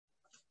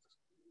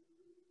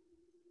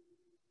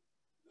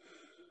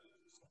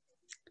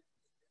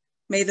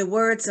May the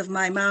words of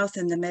my mouth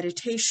and the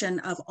meditation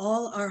of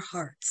all our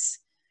hearts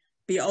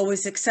be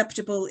always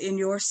acceptable in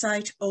your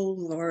sight, O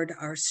Lord,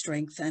 our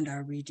strength and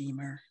our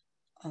Redeemer.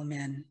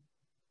 Amen.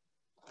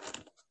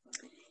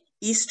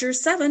 Easter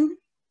 7.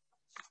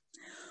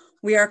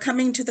 We are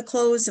coming to the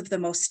close of the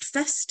most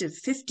festive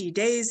 50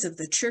 days of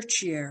the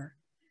church year.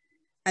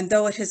 And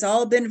though it has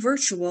all been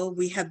virtual,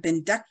 we have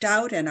been decked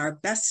out in our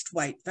best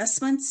white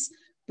vestments,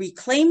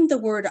 reclaimed the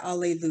word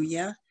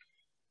Alleluia,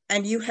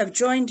 and you have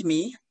joined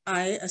me,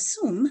 I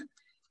assume,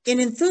 in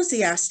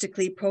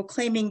enthusiastically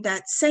proclaiming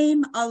that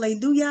same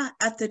Alleluia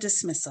at the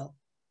dismissal.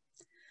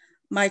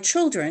 My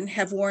children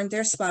have warned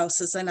their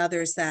spouses and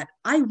others that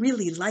I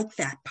really like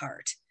that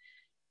part.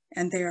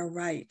 And they are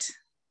right.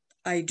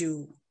 I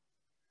do.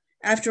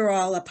 After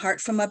all,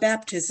 apart from a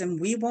baptism,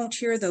 we won't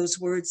hear those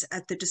words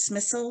at the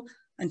dismissal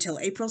until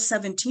April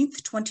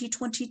 17th,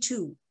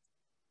 2022,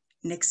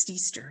 next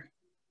Easter.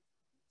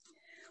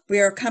 We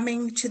are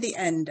coming to the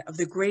end of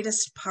the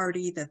greatest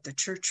party that the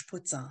church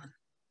puts on.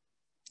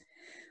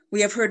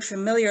 We have heard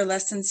familiar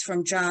lessons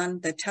from John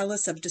that tell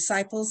us of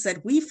disciples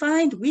that we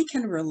find we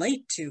can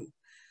relate to.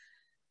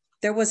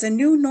 There was a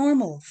new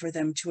normal for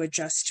them to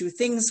adjust to.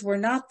 Things were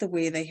not the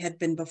way they had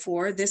been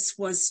before. This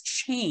was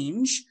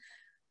change,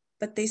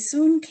 but they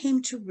soon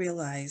came to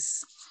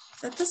realize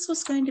that this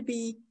was going to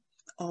be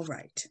all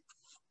right.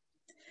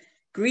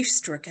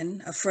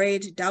 Grief-stricken,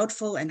 afraid,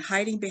 doubtful, and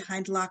hiding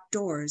behind locked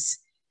doors,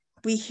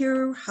 we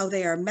hear how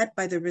they are met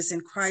by the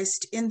risen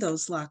Christ in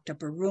those locked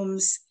upper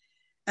rooms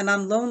and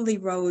on lonely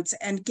roads,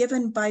 and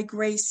given by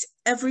grace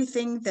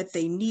everything that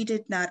they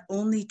needed not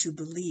only to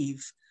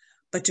believe,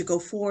 but to go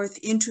forth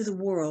into the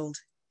world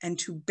and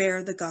to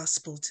bear the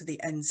gospel to the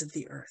ends of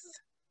the earth.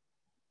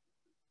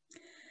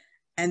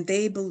 And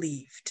they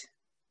believed,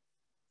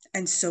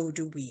 and so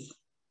do we.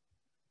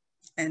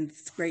 And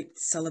the great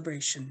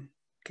celebration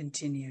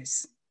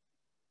continues.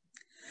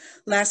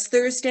 Last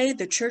Thursday,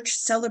 the church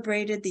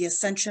celebrated the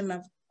ascension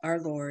of our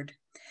Lord.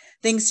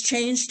 Things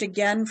changed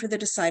again for the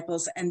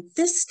disciples, and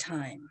this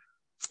time,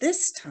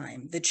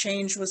 the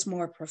change was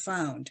more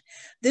profound.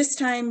 This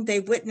time they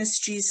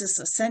witnessed Jesus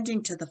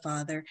ascending to the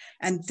Father,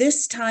 and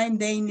this time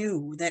they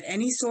knew that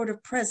any sort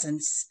of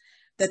presence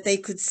that they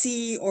could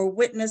see or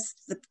witness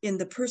in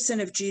the person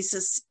of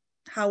Jesus,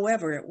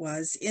 however it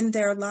was, in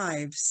their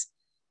lives,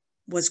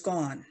 was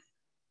gone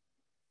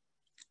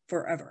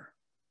forever.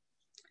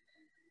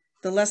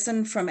 The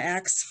lesson from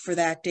Acts for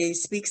that day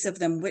speaks of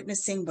them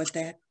witnessing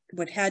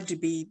what had to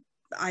be,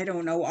 I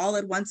don't know, all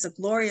at once a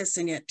glorious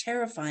and yet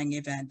terrifying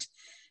event,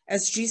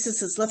 as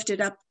Jesus is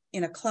lifted up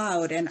in a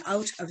cloud and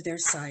out of their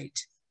sight.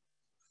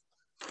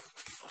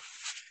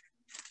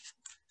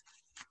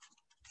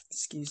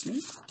 Excuse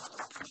me.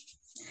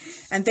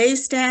 And they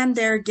stand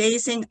there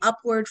gazing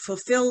upward,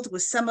 fulfilled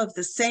with some of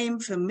the same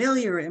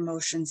familiar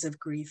emotions of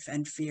grief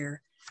and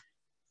fear,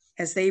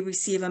 as they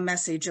receive a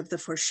message of the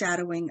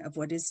foreshadowing of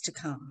what is to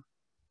come.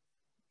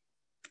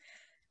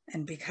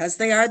 And because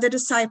they are the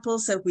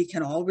disciples that we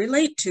can all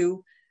relate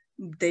to,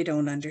 they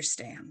don't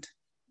understand.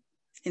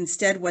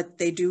 Instead, what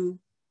they do,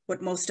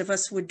 what most of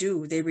us would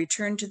do, they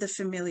return to the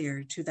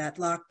familiar, to that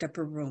locked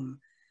upper room.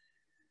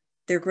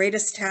 Their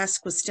greatest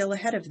task was still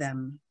ahead of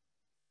them,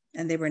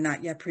 and they were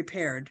not yet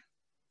prepared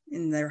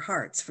in their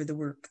hearts for the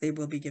work they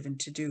will be given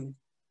to do.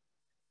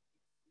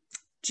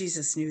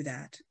 Jesus knew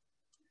that.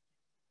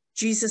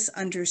 Jesus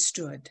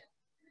understood.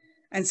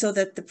 And so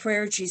that the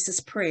prayer Jesus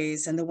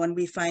prays, and the one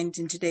we find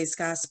in today's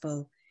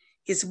gospel,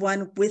 is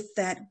one with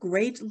that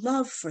great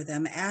love for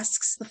them,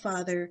 asks the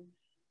Father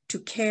to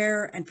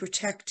care and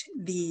protect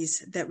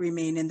these that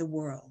remain in the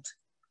world.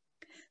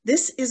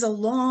 This is a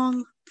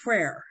long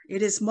prayer.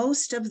 It is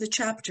most of the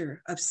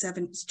chapter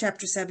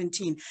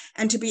 17.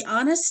 And to be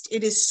honest,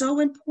 it is so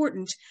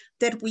important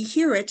that we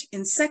hear it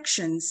in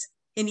sections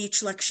in each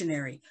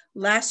lectionary.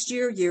 Last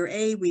year, year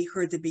A, we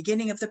heard the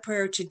beginning of the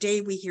prayer.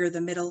 Today, we hear the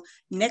middle.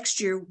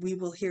 Next year, we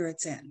will hear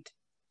its end.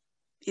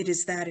 It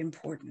is that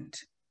important.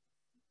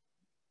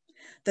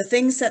 The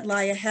things that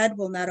lie ahead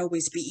will not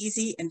always be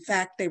easy. In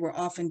fact, they were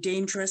often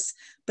dangerous.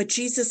 But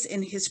Jesus,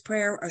 in his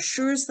prayer,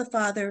 assures the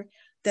Father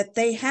that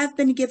they have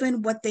been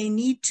given what they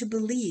need to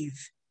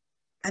believe,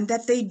 and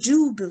that they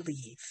do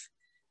believe,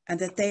 and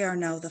that they are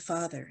now the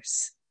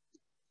Father's.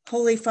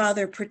 Holy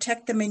Father,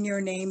 protect them in your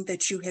name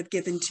that you have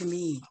given to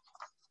me,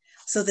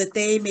 so that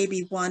they may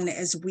be one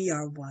as we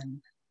are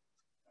one.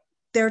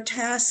 Their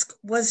task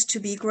was to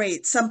be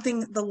great,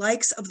 something the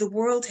likes of the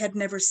world had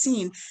never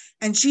seen,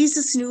 and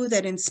Jesus knew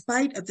that in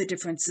spite of the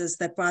differences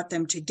that brought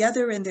them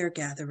together in their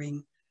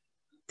gathering,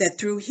 that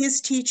through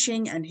his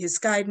teaching and his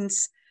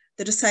guidance,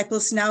 the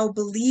disciples now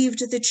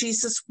believed that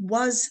Jesus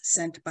was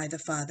sent by the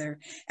Father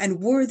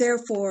and were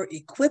therefore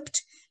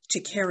equipped to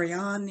carry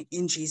on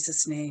in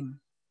Jesus' name.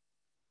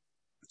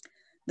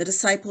 The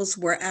disciples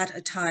were at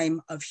a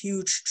time of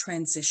huge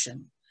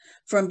transition,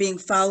 from being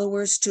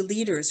followers to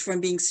leaders, from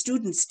being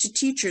students to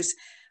teachers.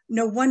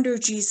 No wonder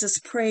Jesus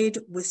prayed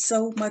with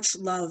so much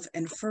love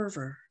and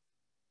fervor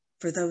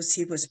for those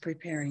he was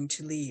preparing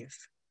to leave.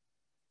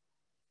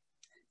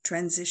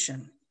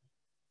 Transition.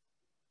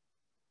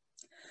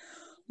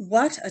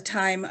 What a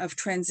time of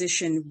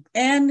transition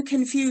and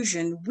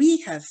confusion we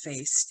have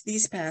faced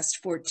these past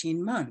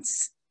 14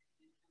 months.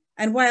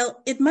 And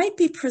while it might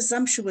be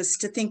presumptuous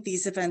to think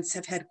these events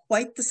have had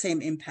quite the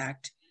same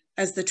impact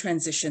as the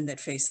transition that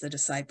faced the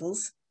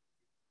disciples,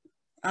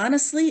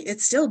 honestly, it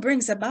still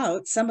brings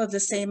about some of the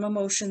same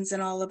emotions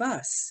in all of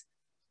us.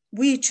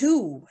 We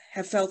too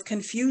have felt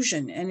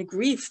confusion and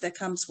grief that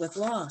comes with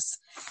loss,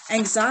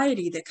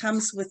 anxiety that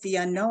comes with the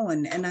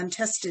unknown and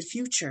untested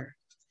future.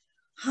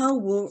 How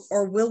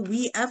will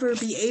we ever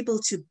be able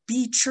to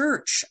be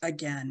church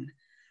again?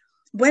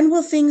 When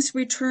will things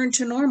return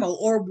to normal?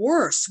 Or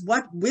worse,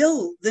 what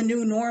will the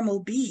new normal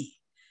be?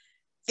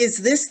 Is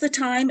this the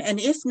time? And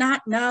if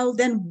not now,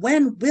 then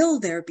when will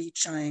there be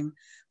time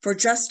for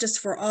justice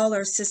for all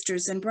our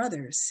sisters and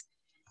brothers?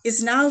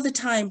 Is now the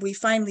time we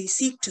finally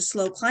seek to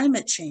slow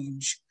climate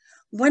change?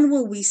 When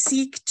will we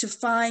seek to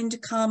find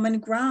common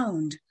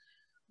ground,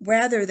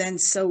 rather than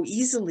so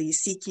easily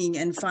seeking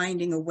and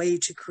finding a way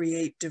to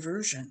create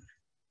division?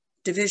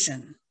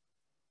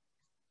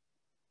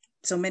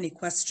 So many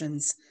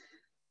questions,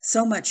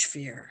 so much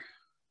fear,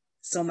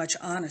 so much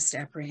honest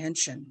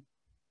apprehension.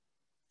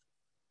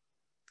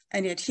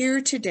 And yet here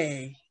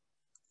today,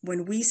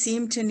 when we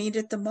seem to need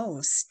it the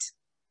most,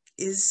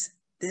 is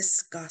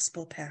this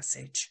gospel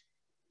passage.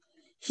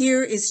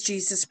 Here is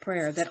Jesus'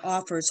 prayer that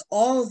offers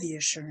all the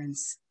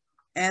assurance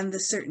and the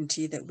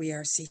certainty that we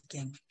are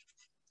seeking.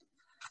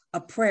 A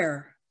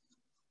prayer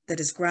that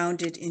is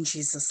grounded in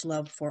Jesus'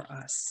 love for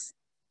us.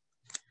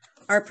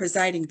 Our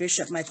presiding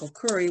Bishop, Michael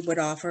Curry, would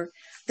offer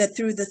that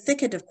through the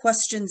thicket of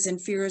questions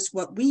and fears,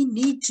 what we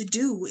need to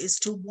do is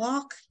to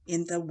walk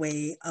in the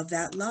way of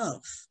that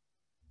love.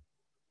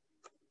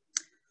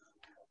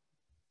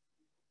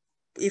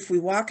 If we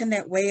walk in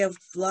that way of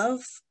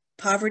love,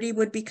 poverty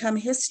would become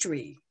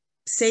history.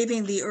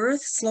 Saving the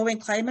earth, slowing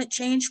climate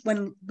change,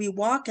 when we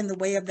walk in the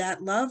way of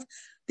that love,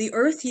 the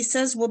earth, he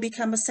says, will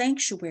become a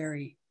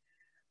sanctuary.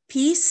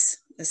 Peace,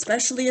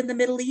 especially in the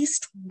Middle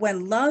East,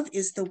 when love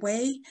is the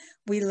way,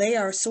 we lay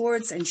our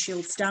swords and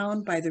shields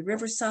down by the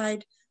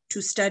riverside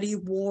to study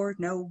war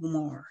no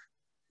more.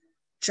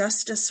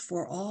 Justice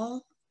for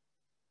all.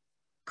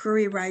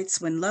 Curry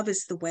writes, when love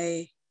is the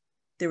way,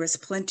 there is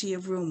plenty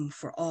of room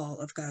for all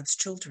of God's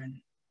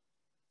children.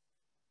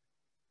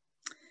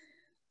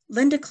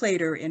 Linda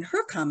Clater, in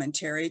her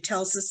commentary,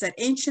 tells us that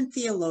ancient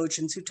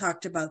theologians who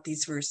talked about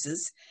these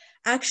verses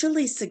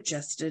actually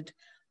suggested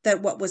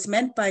that what was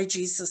meant by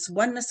Jesus'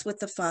 oneness with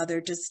the Father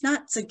does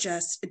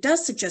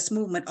suggest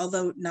movement,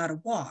 although not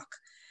a walk.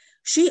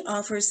 She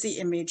offers the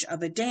image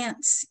of a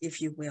dance,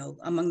 if you will,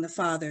 among the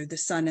Father, the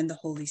Son, and the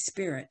Holy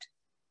Spirit.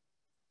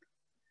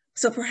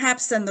 So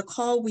perhaps then the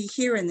call we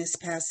hear in this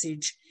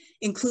passage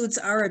includes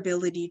our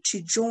ability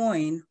to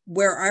join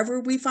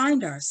wherever we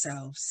find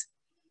ourselves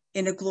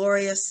in a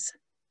glorious,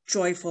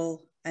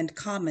 joyful, and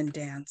common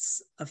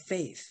dance of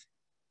faith.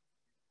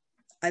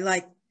 I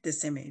like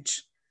this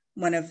image,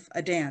 one of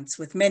a dance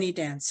with many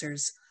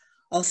dancers,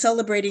 all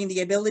celebrating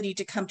the ability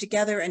to come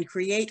together and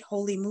create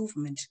holy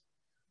movement,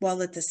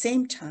 while at the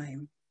same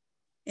time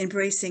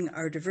embracing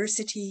our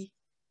diversity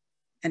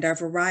and our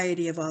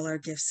variety of all our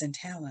gifts and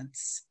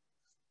talents.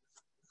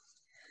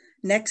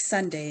 Next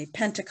Sunday,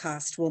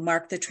 Pentecost will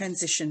mark the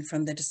transition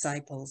from the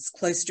disciples,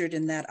 cloistered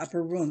in that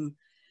upper room,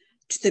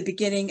 to the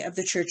beginning of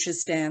the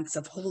church's dance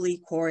of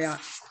holy choreography.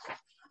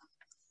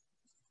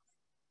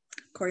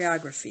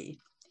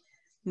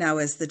 Now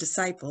as the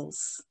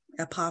disciples,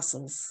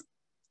 apostles,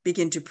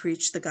 begin to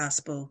preach the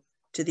gospel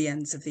to the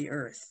ends of the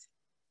earth.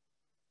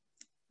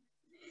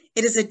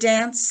 It is a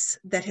dance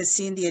that has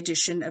seen the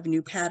addition of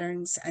new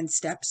patterns and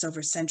steps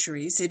over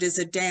centuries. It is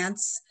a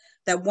dance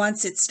that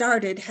once it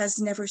started has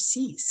never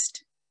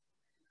ceased.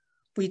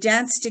 We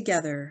dance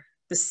together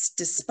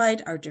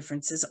despite our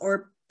differences,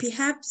 or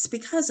perhaps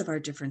because of our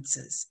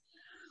differences.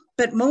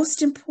 But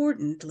most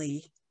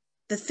importantly,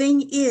 the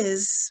thing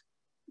is,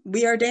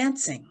 we are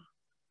dancing.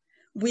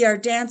 We are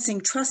dancing,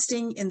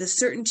 trusting in the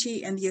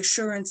certainty and the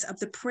assurance of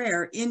the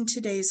prayer in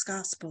today's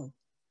gospel.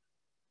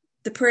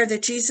 The prayer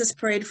that Jesus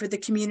prayed for the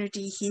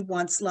community he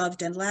once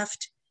loved and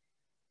left,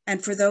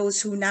 and for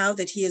those who, now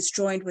that he is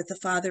joined with the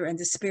Father and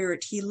the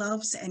Spirit, he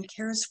loves and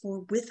cares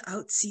for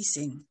without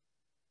ceasing.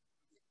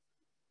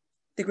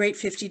 The great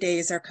 50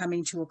 days are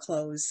coming to a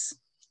close.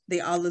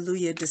 The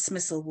Alleluia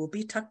dismissal will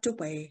be tucked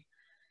away,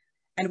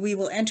 and we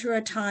will enter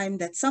a time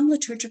that some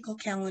liturgical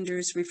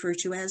calendars refer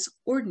to as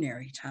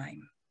ordinary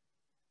time.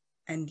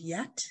 And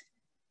yet,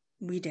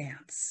 we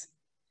dance.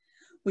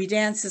 We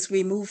dance as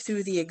we move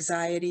through the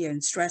anxiety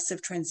and stress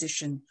of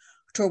transition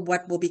toward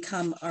what will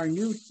become our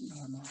new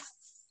normal.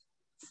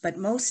 But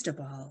most of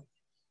all,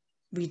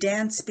 we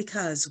dance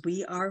because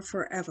we are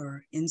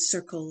forever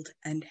encircled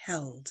and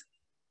held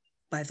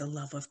by the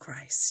love of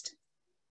Christ.